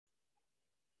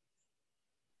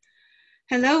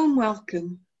Hello and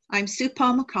welcome. I'm Sue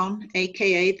Palmer-Conn,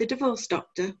 aka the Divorce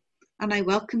Doctor, and I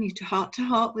welcome you to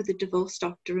Heart with a Divorce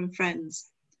Doctor and Friends.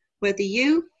 Whether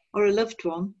you or a loved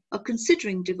one are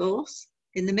considering divorce,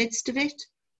 in the midst of it,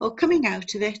 or coming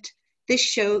out of it, this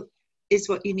show is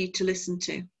what you need to listen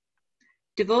to.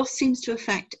 Divorce seems to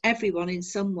affect everyone in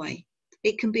some way.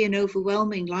 It can be an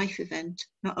overwhelming life event,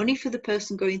 not only for the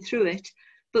person going through it,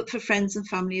 but for friends and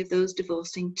family of those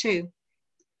divorcing too.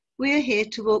 We are here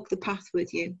to walk the path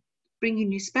with you,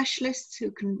 bringing you specialists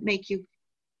who can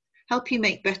help you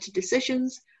make better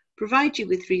decisions, provide you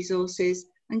with resources,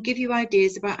 and give you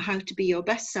ideas about how to be your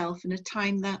best self in a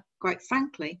time that, quite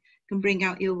frankly, can bring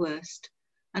out your worst.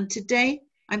 And today,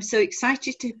 I'm so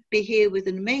excited to be here with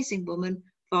an amazing woman,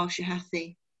 Varsha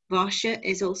Hathi. Varsha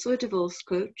is also a divorce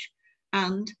coach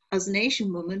and, as an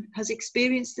Asian woman, has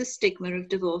experienced the stigma of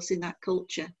divorce in that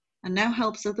culture and now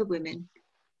helps other women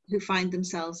who find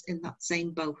themselves in that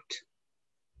same boat.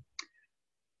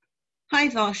 Hi,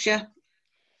 Varsha.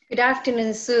 Good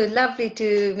afternoon, Sue. Lovely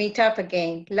to meet up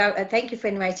again. Thank you for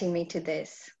inviting me to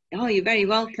this. Oh, you're very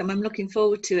welcome. I'm looking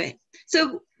forward to it.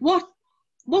 So what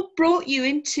brought you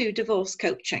into divorce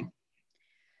coaching?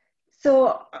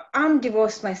 So I'm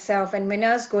divorced myself, and when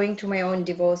I was going through my own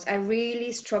divorce, I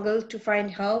really struggled to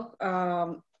find help.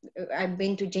 I've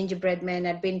been to Gingerbread Man,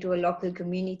 I've been to a local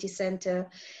community center,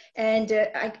 and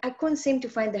I couldn't seem to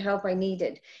find the help I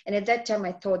needed. And at that time,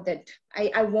 I thought that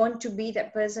I want to be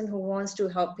that person who wants to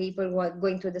help people who are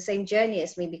going through the same journey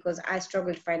as me, because I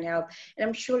struggle to find help. And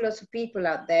I'm sure lots of people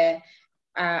out there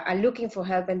are looking for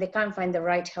help and they can't find the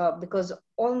right help, because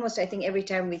almost I think every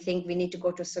time we think we need to go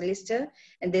to a solicitor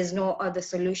and there's no other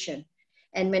solution.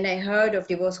 And when I heard of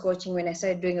divorce coaching, when I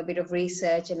started doing a bit of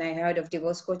research and I heard of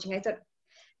divorce coaching, I thought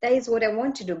that is what I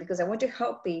want to do, because I want to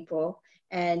help people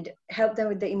and help them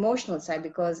with the emotional side,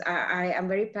 because I am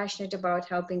very passionate about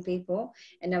helping people,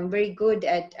 and I'm very good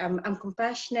at, I'm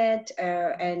compassionate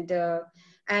and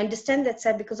I understand that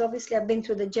side, because obviously I've been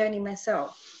through the journey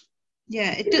myself.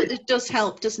 Yeah, it does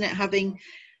help, doesn't it? Having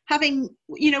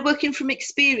working from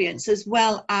experience as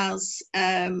well as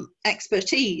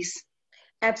expertise.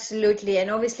 Absolutely.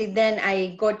 And obviously then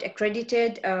I got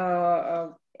accredited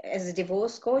as a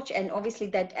divorce coach, and obviously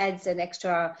that adds an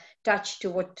extra touch to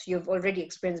what you've already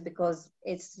experienced, because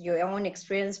it's your own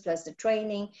experience plus the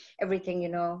training, everything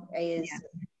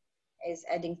is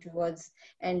adding towards,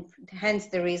 and hence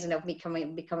the reason of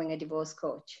becoming a divorce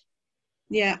coach.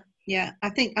 Yeah. I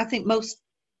think most,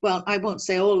 well, I won't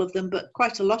say all of them, but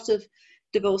quite a lot of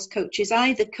divorce coaches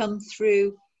either come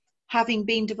through having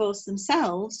been divorced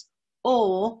themselves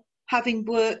or having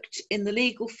worked in the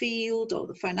legal field or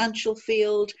the financial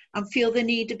field and feel they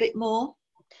need a bit more.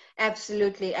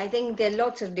 Absolutely. I think there are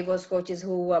lots of divorce coaches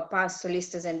who are past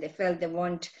solicitors and they felt they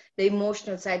want the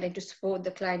emotional side and to support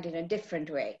the client in a different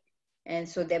way. And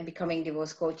so they're becoming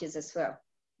divorce coaches as well.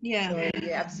 Yeah. So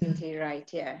you're absolutely right.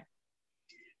 Yeah.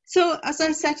 So as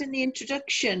I said in the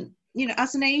introduction,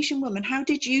 as an Asian woman, how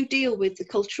did you deal with the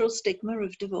cultural stigma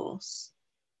of divorce?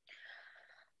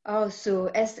 Oh, so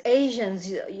as Asians,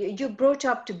 you're brought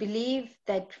up to believe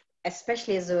that,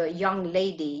 especially as a young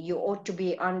lady, you ought to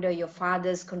be under your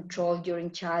father's control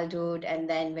during childhood, and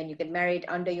then when you get married,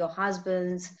 under your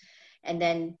husband's, and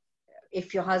then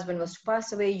if your husband was to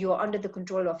pass away, you're under the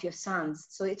control of your sons.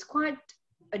 So it's quite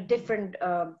a different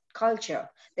culture,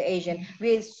 the Asian.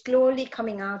 We're slowly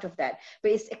coming out of that,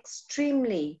 but it's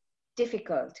extremely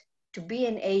difficult to be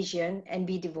an Asian and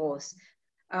be divorced.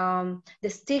 The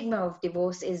stigma of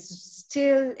divorce is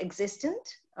still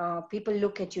existent. People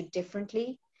look at you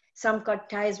differently. Some cut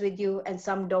ties with you, and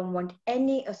some don't want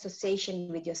any association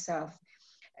with yourself.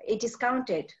 It is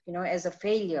counted, as a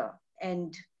failure,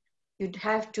 and you'd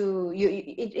have to.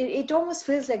 It almost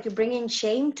feels like you're bringing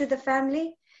shame to the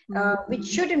family, which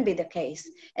shouldn't be the case.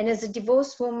 And as a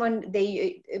divorced woman,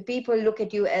 people look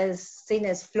at you as seen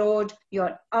as flawed.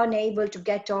 You're unable to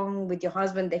get on with your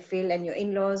husband, they feel, and your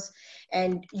in-laws,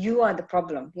 and you are the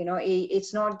problem.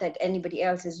 It's not that anybody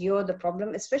else is. You're the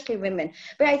problem, especially women.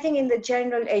 But I think in the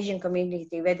general Asian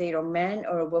community, whether you're a man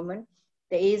or a woman,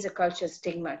 there is a cultural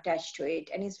stigma attached to it,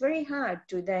 and it's very hard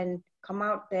to then come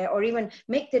out there or even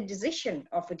make the decision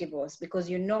of a divorce, because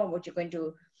you know what you're going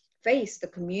to face, the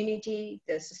community,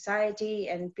 the society,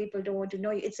 and people don't want to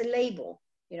know you. It's a label,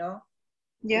 Yeah.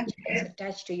 which is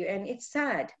attached to you, and it's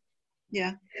sad.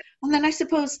 Yeah. And then I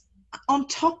suppose on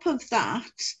top of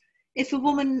that, if a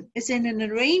woman is in an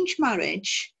arranged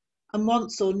marriage and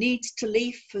wants or needs to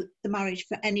leave for the marriage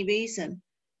for any reason,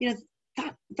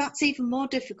 that's even more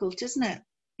difficult, isn't it?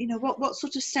 What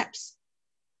sort of steps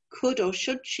could or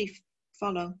should she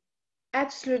follow?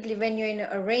 Absolutely. When you're in an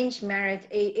arranged marriage,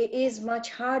 it is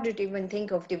much harder to even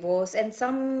think of divorce. And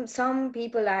some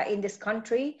people are in this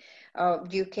country,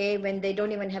 UK, when they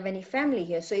don't even have any family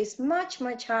here. So it's much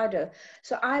harder.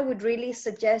 So I would really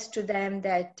suggest to them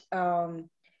that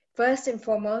first and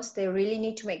foremost, they really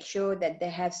need to make sure that they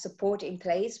have support in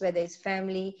place, whether it's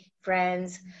family,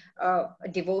 friends, a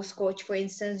divorce coach, for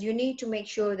instance. You need to make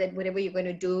sure that whatever you're going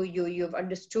to do, you've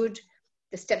understood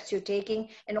the steps you're taking,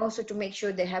 and also to make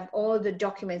sure they have all the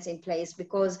documents in place,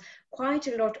 because quite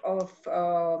a lot of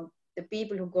the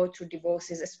people who go through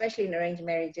divorces, especially in arranged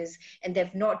marriages, and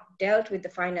they've not dealt with the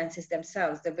finances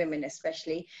themselves, the women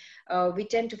especially, we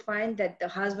tend to find that the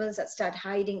husbands that start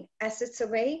hiding assets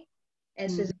away.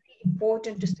 And so it's very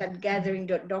important to start gathering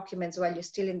documents while you're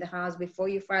still in the house before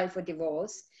you file for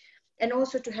divorce, and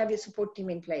also to have your support team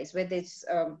in place, whether it's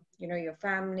your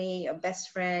family, your best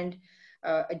friend,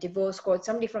 a divorce court,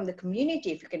 somebody from the community.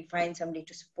 If you can find somebody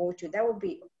to support you, that would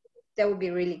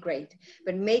be really great.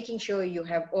 But making sure you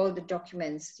have all the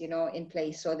documents in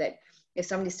place, so that if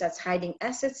somebody starts hiding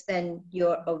assets, then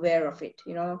you're aware of it.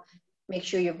 Make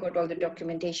sure you've got all the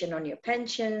documentation on your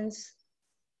pensions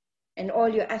and all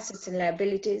your assets and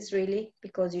liabilities, really,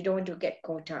 because you don't want to get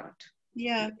caught out.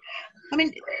 Yeah. I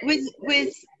mean,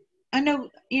 with I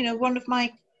know, one of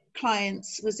my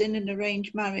clients was in an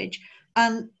arranged marriage,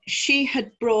 and she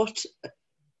had brought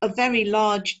a very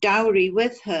large dowry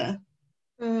with her,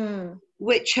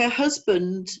 which her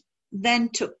husband then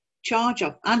took charge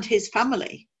of, and his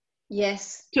family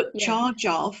Yes. took charge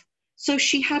of. So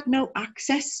she had no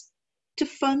access to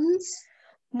funds.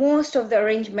 Most of the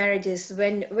arranged marriages,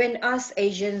 when us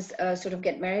Asians sort of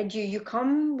get married, you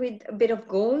come with a bit of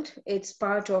gold. It's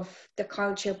part of the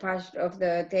culture, part of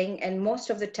the thing. And most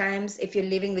of the times, if you're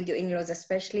living with your in-laws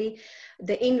especially,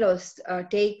 the in-laws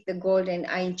take the gold and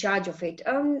are in charge of it.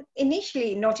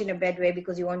 Initially, not in a bad way,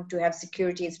 because you want to have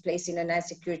security. It's placed in a nice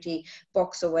security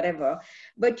box or whatever.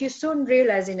 But you soon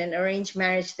realize in an arranged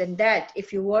marriage that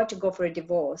if you were to go for a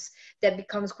divorce, that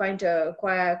becomes quite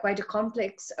a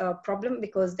complex problem,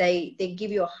 because they give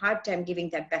you a hard time giving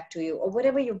that back to you, or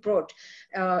whatever you brought.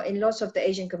 In lots of the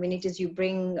Asian communities, you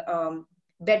bring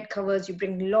bed covers, you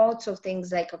bring lots of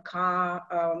things like a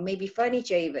car, maybe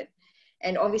furniture even.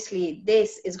 And obviously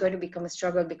this is going to become a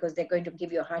struggle, because they're going to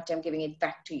give you a hard time giving it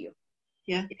back to you.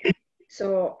 Yeah.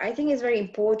 So I think it's very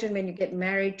important when you get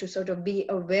married to sort of be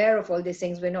aware of all these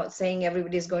things. We're not saying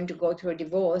everybody's going to go through a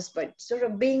divorce, but sort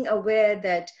of being aware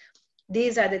that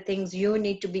these are the things you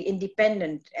need to be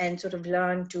independent, and sort of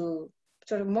learn to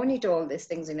sort of monitor all these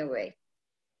things in a way.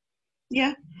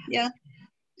 Yeah.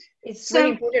 It's very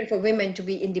important for women to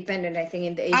be independent, I think,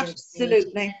 in the Asian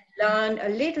absolutely community. Learn a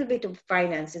little bit of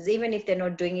finances, even if they're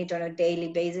not doing it on a daily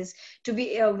basis, to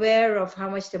be aware of how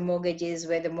much the mortgage is,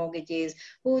 where the mortgage is,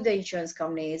 who the insurance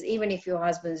company is, even if your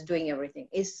husband's doing everything.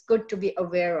 It's good to be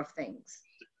aware of things.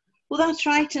 Well, that's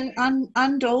right.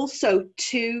 And also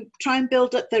to try and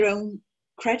build up their own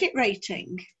credit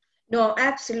rating. No,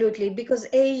 absolutely, because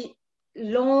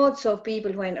lots of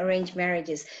people who are in arranged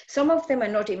marriages, some of them are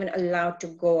not even allowed to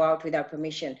go out without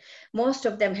permission. Most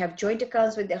of them have joint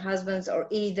accounts with their husbands, or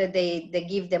either they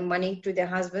give them money to their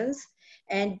husbands,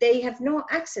 and they have no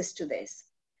access to this.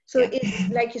 So it's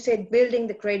like you said, building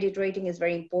the credit rating is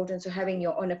very important. So having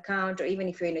your own account, or even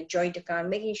if you're in a joint account,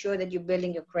 making sure that you're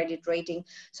building your credit rating.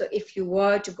 So if you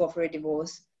were to go for a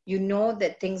divorce, you know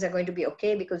that things are going to be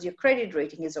okay, because your credit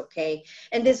rating is okay,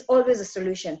 and there's always a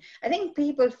solution. I think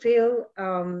people feel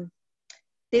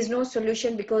there's no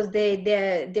solution, because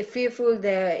they're fearful,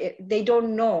 they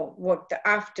don't know what the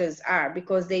afters are,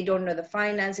 because they don't know the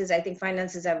finances. I think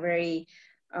finances are very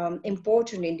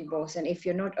important in divorce, and if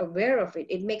you're not aware of it,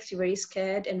 it makes you very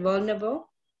scared and vulnerable,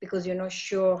 because you're not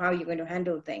sure how you're going to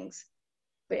handle things.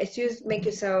 But as you make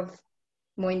yourself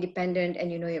more independent,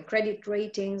 and you know your credit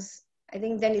ratings, I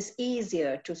think then it's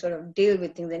easier to sort of deal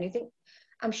with things, and you think,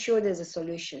 I'm sure there's a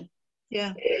solution.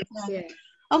 Yeah.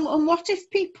 And what if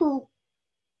people,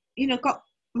 got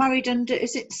married under,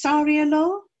 is it Sharia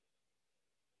law?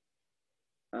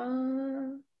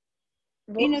 I'm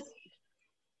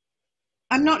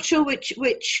not sure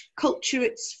which culture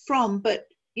it's from, but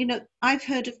I've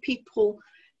heard of people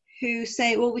who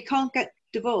say, well, we can't get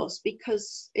divorced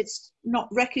because it's not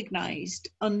recognized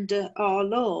under our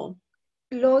law.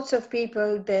 Lots of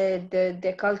people,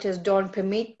 their cultures don't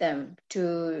permit them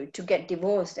to get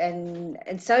divorced, and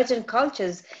in certain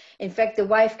cultures, in fact, the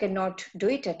wife cannot do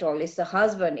it at all. It's the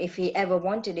husband. If he ever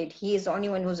wanted it, he is the only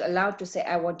one who's allowed to say,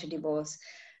 I want to divorce.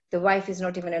 The wife is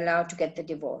not even allowed to get the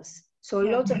divorce. So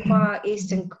lots of Far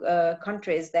Eastern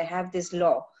countries, they have this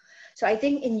law. So I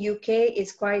think in UK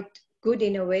it's quite good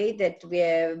in a way that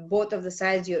we're both of the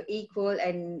sides, you're equal,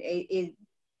 and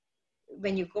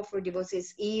when you go for divorce,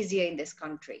 it's easier in this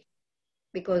country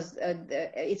because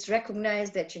it's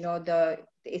recognized that, you know,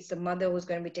 it's the mother who's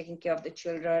going to be taking care of the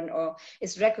children, or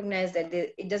it's recognized that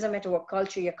it doesn't matter what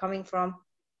culture you're coming from,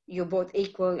 you're both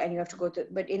equal and you have to go to.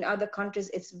 But in other countries,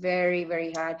 it's very,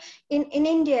 very hard. In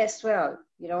India as well,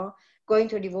 you know, going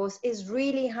through divorce is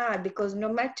really hard because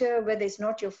no matter whether it's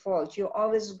not your fault, you're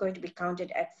always going to be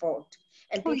counted at fault.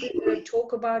 And Oh, people will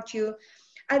talk about you.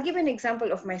 I'll give an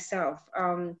example of myself.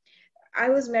 I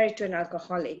was married to an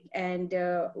alcoholic, and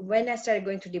when I started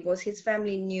going through divorce, his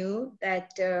family knew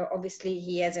that obviously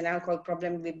he has an alcohol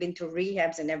problem. We've been through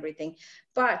rehabs and everything.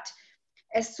 But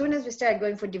as soon as we started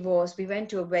going for divorce, we went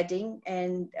to a wedding,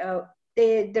 and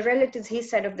the relatives, his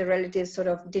side of the relatives, sort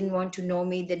of didn't want to know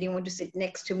me. They didn't want to sit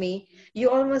next to me. You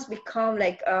almost become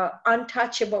like a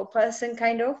untouchable person,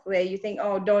 kind of, where you think,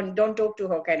 oh, don't talk to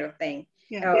her, kind of thing.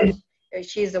 yeah.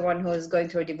 She's the one who's going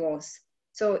through a divorce.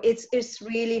 So it's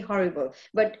really horrible.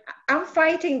 But I'm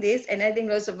fighting this, and I think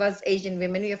lots of us Asian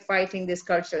women, we are fighting this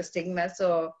cultural stigma.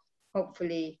 So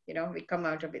hopefully, you know, we come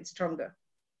out of it stronger.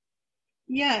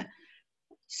 Yeah.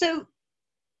 So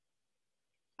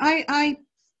I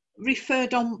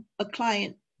referred on a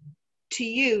client to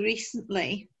you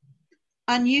recently,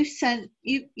 and you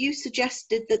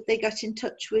suggested that they got in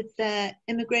touch with their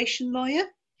immigration lawyer.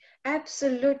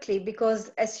 Absolutely,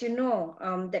 because as you know,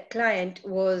 the client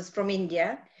was from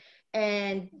India,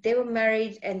 and they were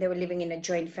married and they were living in a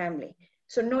joint family.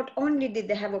 So not only did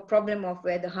they have a problem of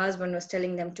where the husband was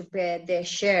telling them to pay their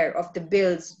share of the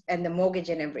bills and the mortgage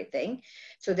and everything.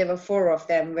 So there were four of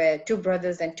them, were two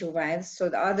brothers and two wives. So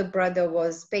the other brother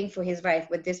was paying for his wife,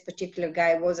 but this particular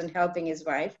guy wasn't helping his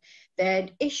wife. They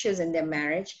had issues in their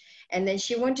marriage. And then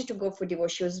she wanted to go for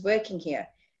divorce. She was working here,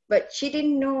 but she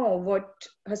didn't know what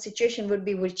her situation would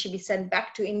be. Would she be sent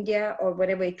back to India or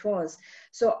whatever it was?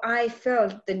 So I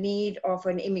felt the need of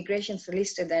an immigration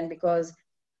solicitor then, because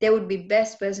they would be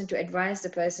best person to advise the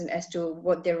person as to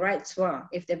what their rights were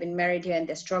if they've been married here and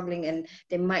they're struggling and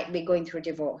they might be going through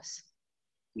divorce.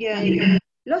 Yeah. And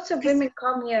lots of women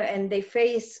come here and they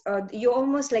face, you're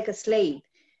almost like a slave.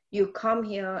 You come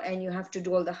here and you have to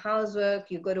do all the housework,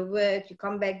 you go to work, you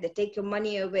come back, they take your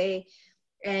money away,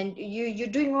 and you're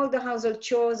doing all the household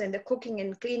chores and the cooking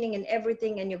and cleaning and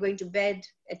everything, and you're going to bed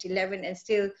at 11 and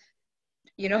still,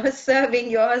 you know,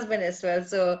 serving your husband as well.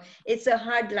 So it's a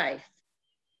hard life.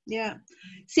 Yeah.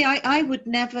 See, I would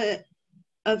never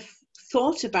have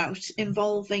thought about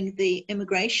involving the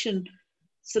immigration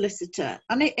solicitor,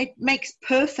 and it makes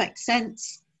perfect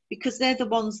sense because they're the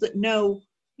ones that know,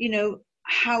 you know,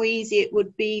 how easy it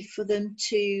would be for them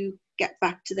to get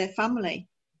back to their family.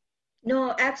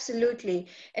 No, absolutely.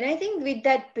 And I think with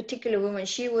that particular woman,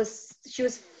 she was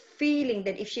feeling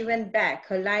that if she went back,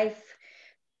 her life,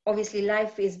 obviously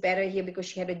life is better here because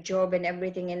she had a job and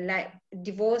everything. And like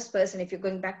divorced person, if you're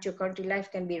going back to your country,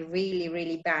 life can be really,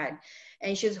 really bad.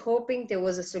 And she's hoping there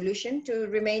was a solution to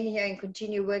remain here and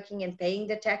continue working and paying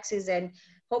the taxes and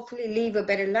hopefully live a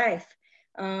better life.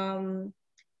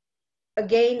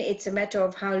 Again, it's a matter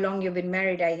of how long you've been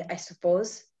married, I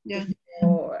suppose. Yeah.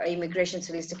 Or immigration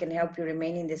solicitor can help you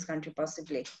remain in this country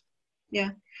possibly.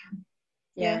 Yeah.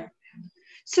 Yeah.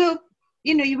 So,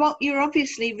 you know, you're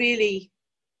obviously really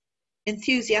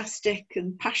enthusiastic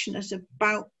and passionate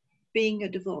about being a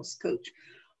divorce coach.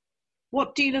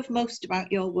 What do you love most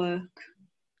about your work?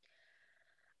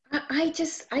 I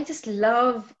just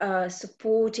love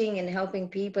supporting and helping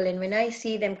people, and when I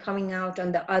see them coming out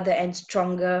on the other end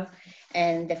stronger,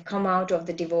 and they've come out of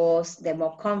the divorce, they're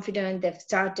more confident, they've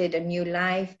started a new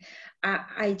life,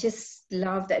 I just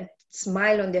love that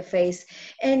smile on their face.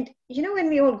 And you know, when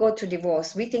we all go through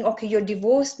divorce, we think, okay, you're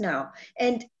divorced now,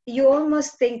 and you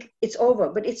almost think it's over,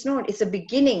 but it's not. It's the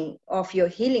beginning of your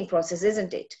healing process,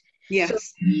 isn't it? Yes. So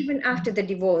even after the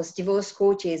divorce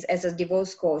coaches, as a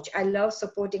divorce coach, I love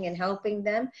supporting and helping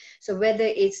them. So whether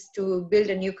it's to build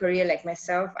a new career like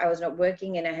myself, I was not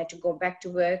working and I had to go back to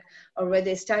work, or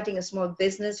whether it's starting a small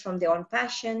business from their own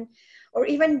passion, or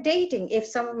even dating. If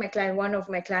one of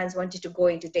my clients wanted to go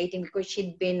into dating because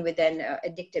she'd been with an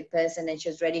addicted person and she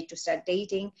was ready to start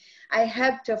dating, I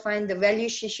helped her find the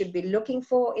values she should be looking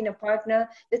for in a partner,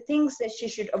 the things that she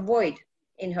should avoid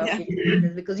in her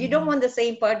future, because you don't want the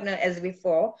same partner as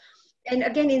before. And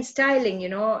again, in styling,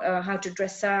 how to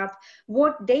dress up,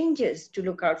 what dangers to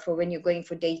look out for when you're going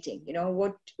for dating,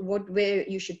 where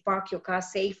you should park your car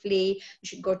safely, you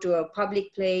should go to a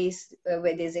public place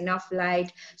where there's enough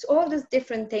light. So all those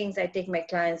different things I take my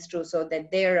clients through so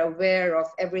that they're aware of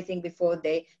everything before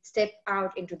they step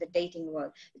out into the dating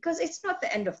world. Because it's not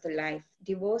the end of the life.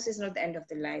 Divorce is not the end of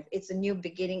the life. It's a new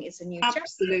beginning. It's a new chapter.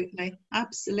 Absolutely,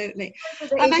 absolutely. For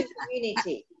the And Asian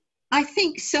community. I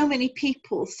think so many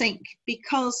people think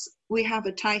because we have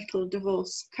a title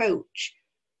divorce coach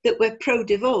that we're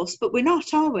pro-divorce, but we're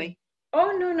not, are we?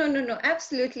 Oh, no,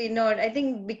 absolutely not. I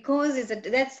think because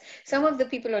that's some of the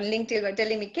people on LinkedIn were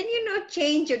telling me, can you not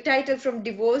change your title from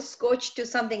divorce coach to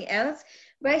something else?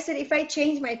 But I said, if I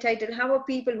change my title, how are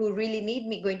people who really need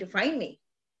me going to find me?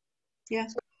 Yeah.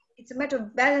 So it's a matter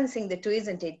of balancing the two,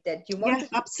 isn't it? That you want to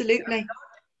absolutely.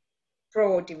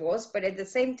 Pro-divorce, but at the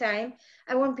same time,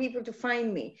 I want people to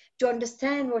find me, to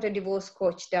understand what a divorce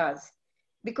coach does.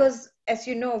 Because as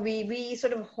you know, we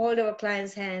sort of hold our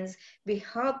clients' hands, we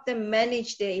help them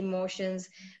manage their emotions,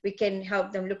 we can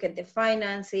help them look at their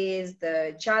finances,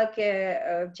 the child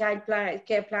care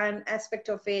plan aspect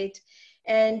of it,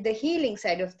 and the healing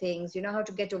side of things, how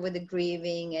to get over the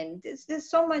grieving. And there's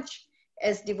so much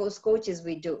as divorce coaches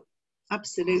we do.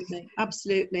 Absolutely.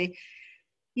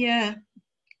 Yeah.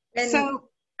 And so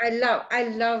I love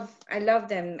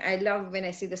them. I love when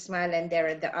I see the smile and they're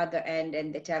at the other end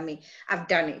and they tell me, I've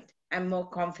done it. I'm more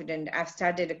confident. I've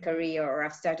started a career or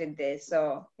I've started this.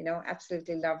 So,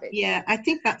 absolutely love it. Yeah, I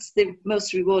think that's the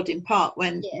most rewarding part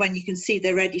when you can see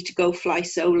they're ready to go fly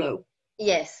solo.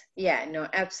 Yes. Yeah, no,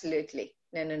 absolutely.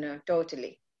 No,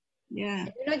 totally. Yeah.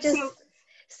 And, just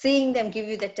seeing them give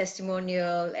you the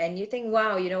testimonial and you think,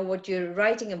 wow, what you're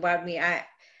writing about me,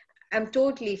 I'm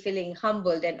totally feeling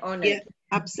humbled and honored. Yeah,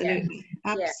 absolutely.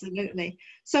 Yeah. Absolutely.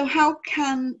 So how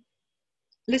can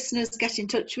listeners get in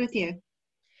touch with you?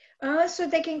 So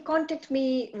they can contact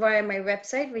me via my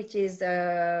website, which is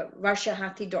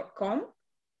varshahathi.com,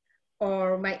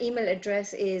 or my email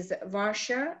address is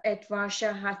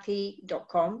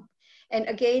varsha@varshahathi.com. And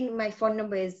again, my phone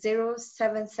number is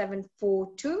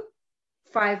 07742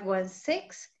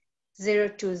 516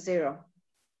 020.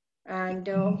 And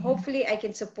hopefully I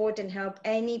can support and help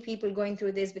any people going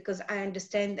through this, because I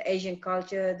understand the Asian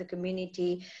culture, the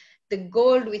community, the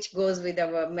gold which goes with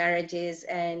our marriages.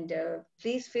 And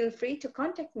please feel free to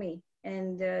contact me.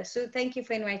 And Sue, thank you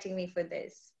for inviting me for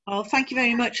this. Oh, thank you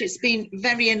very much. It's been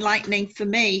very enlightening for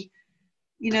me.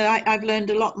 I've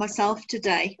learned a lot myself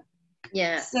today.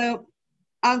 Yeah. So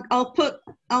I'll put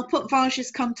Varsha's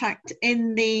contact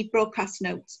in the broadcast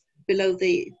notes below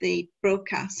the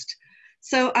broadcast.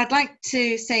 So I'd like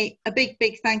to say a big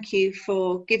thank you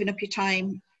for giving up your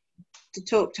time to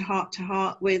talk to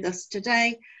Heart with us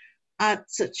today at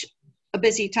such a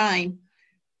busy time.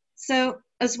 So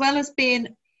as well as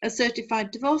being a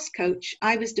certified divorce coach,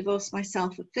 I was divorced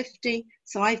myself at 50,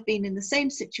 so I've been in the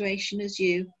same situation as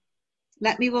you.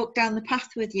 Let me walk down the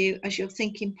path with you as your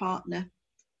thinking partner.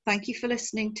 Thank you for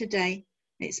listening today.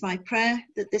 It's my prayer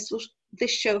that this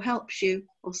show helps you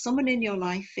or someone in your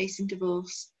life facing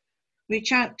divorce.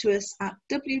 Reach out to us at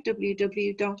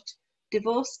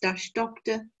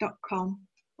www.divorce-doctor.com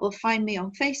or find me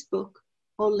on Facebook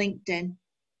or LinkedIn.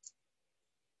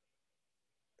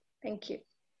 Thank you.